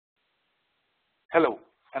Hello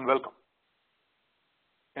and welcome.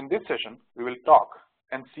 In this session, we will talk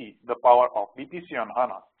and see the power of BPC on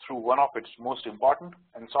HANA through one of its most important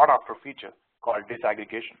and sought after feature called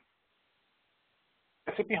disaggregation.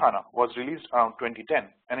 SAP HANA was released around 2010,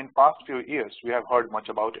 and in past few years we have heard much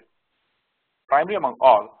about it. Primary among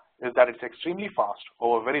all is that it's extremely fast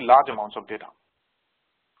over very large amounts of data.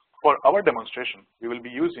 For our demonstration, we will be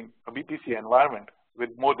using a BPC environment with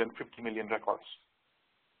more than 50 million records.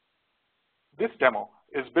 This demo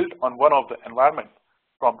is built on one of the environments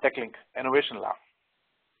from TekLink Innovation Lab,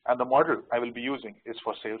 and the model I will be using is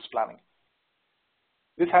for sales planning.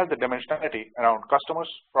 This has the dimensionality around customers,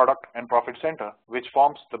 product, and profit center, which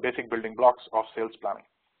forms the basic building blocks of sales planning.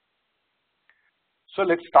 So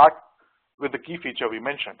let's start with the key feature we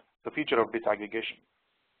mentioned, the feature of disaggregation.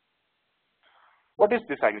 What is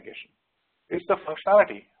disaggregation? It's the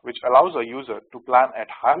functionality which allows a user to plan at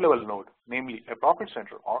higher level node, namely a profit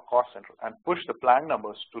center or cost center, and push the planned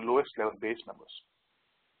numbers to lowest level base numbers.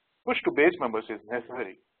 Push to base numbers is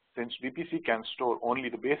necessary since BPC can store only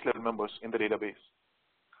the base level numbers in the database.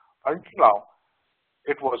 Until now,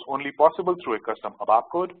 it was only possible through a custom ABAP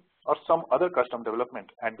code or some other custom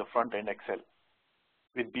development at the front end Excel.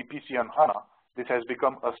 With BPC on HANA, this has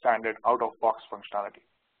become a standard out-of-box functionality.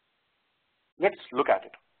 Let's look at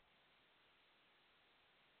it.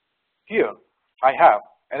 Here, I have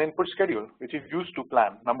an input schedule which is used to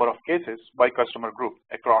plan number of cases by customer group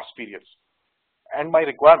across periods, and my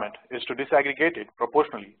requirement is to disaggregate it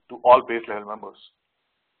proportionally to all base level numbers.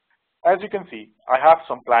 As you can see, I have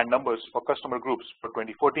some planned numbers for customer groups for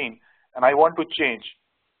 2014, and I want to change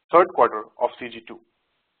third quarter of CG2.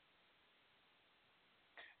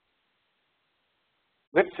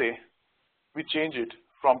 Let's say we change it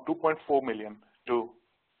from 2.4 million to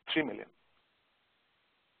 3 million.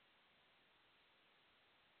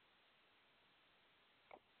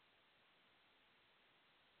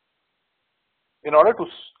 In order to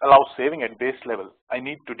allow saving at base level, I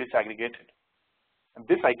need to disaggregate it. And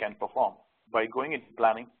this I can perform by going into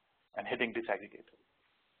planning and hitting disaggregate.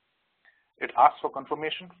 It asks for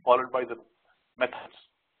confirmation followed by the methods.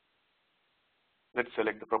 Let's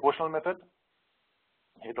select the proportional method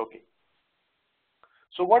and hit OK.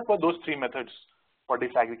 So what were those three methods for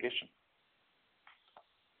disaggregation?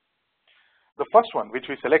 The first one which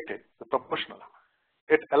we selected, the proportional,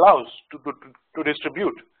 it allows to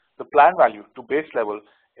distribute the plan value to base level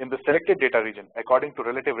in the selected data region according to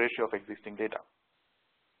relative ratio of existing data.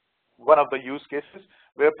 One of the use cases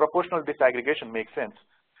where proportional disaggregation makes sense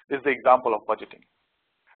is the example of budgeting,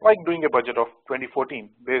 like doing a budget of 2014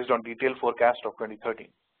 based on detailed forecast of 2013.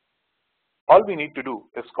 All we need to do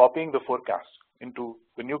is copying the forecast into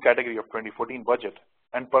the new category of 2014 budget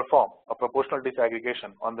and perform a proportional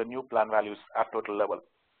disaggregation on the new plan values at total level.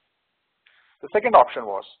 The second option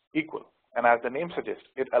was equal, and as the name suggests,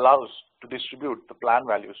 it allows to distribute the plan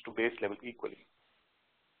values to base level equally.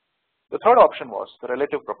 The third option was the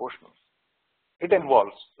relative proportional. It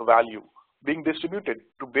involves the value being distributed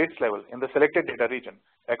to base level in the selected data region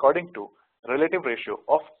according to relative ratio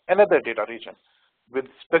of another data region with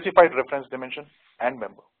specified reference dimension and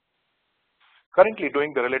member. Currently,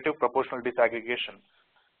 doing the relative proportional disaggregation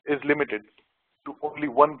is limited to only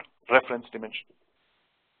one reference dimension.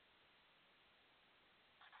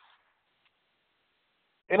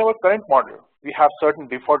 In our current model, we have certain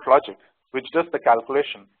default logic which does the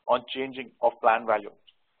calculation on changing of plan value.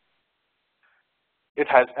 It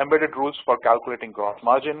has embedded rules for calculating gross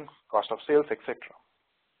margin, cost of sales, etc.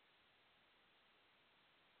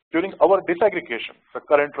 During our disaggregation, the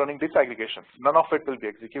current running disaggregation, none of it will be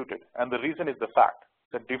executed, and the reason is the fact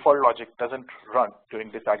that default logic doesn't run during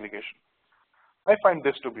disaggregation. I find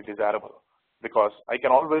this to be desirable because I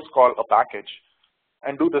can always call a package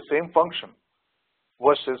and do the same function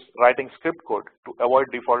versus writing script code to avoid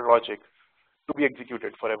default logic to be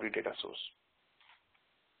executed for every data source.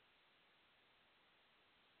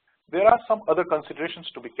 There are some other considerations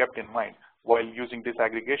to be kept in mind while using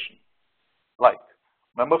disaggregation, like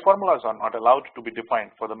member formulas are not allowed to be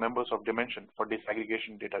defined for the members of dimension for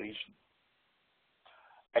disaggregation data region.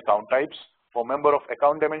 Account types for member of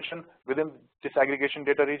account dimension within disaggregation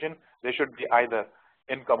data region, they should be either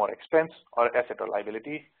income or expense or asset or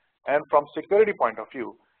liability. And from security point of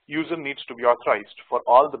view, user needs to be authorized for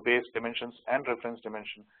all the base dimensions and reference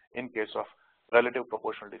dimension in case of relative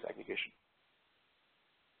proportional disaggregation.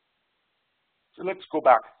 So let's go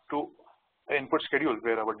back to the input schedule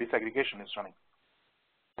where our disaggregation is running.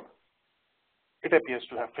 It appears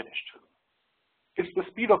to have finished. It's the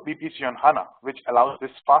speed of BPC on HANA which allows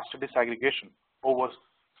this fast disaggregation over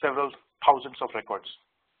several thousands of records.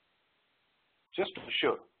 Just to be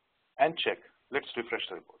sure and check, let's refresh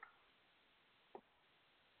the report.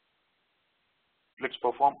 let's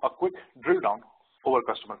perform a quick drill down over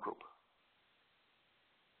customer group.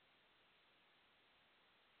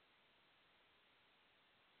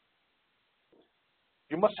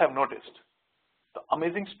 You must have noticed the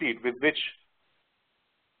amazing speed with which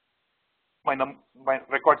my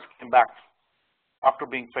records came back after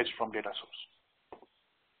being fetched from data source.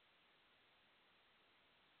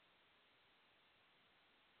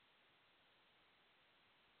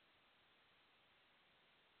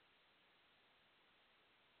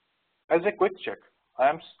 As a quick check, I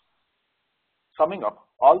am summing up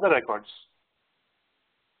all the records,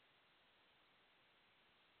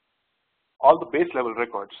 all the base level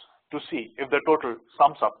records, to see if the total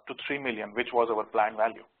sums up to 3 million, which was our planned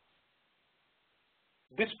value.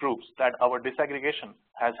 This proves that our disaggregation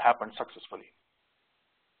has happened successfully.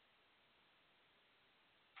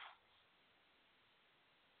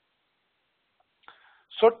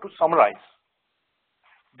 So to summarize,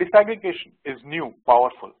 disaggregation is new,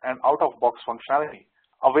 powerful, and out-of-box functionality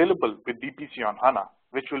available with BPC on HANA,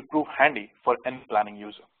 which will prove handy for any planning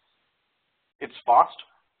user. It's fast,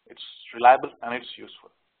 it's reliable, and it's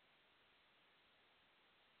useful.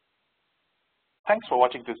 Thanks for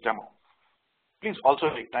watching this demo. Please also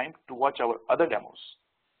take time to watch our other demos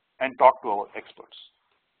and talk to our experts.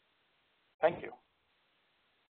 Thank you.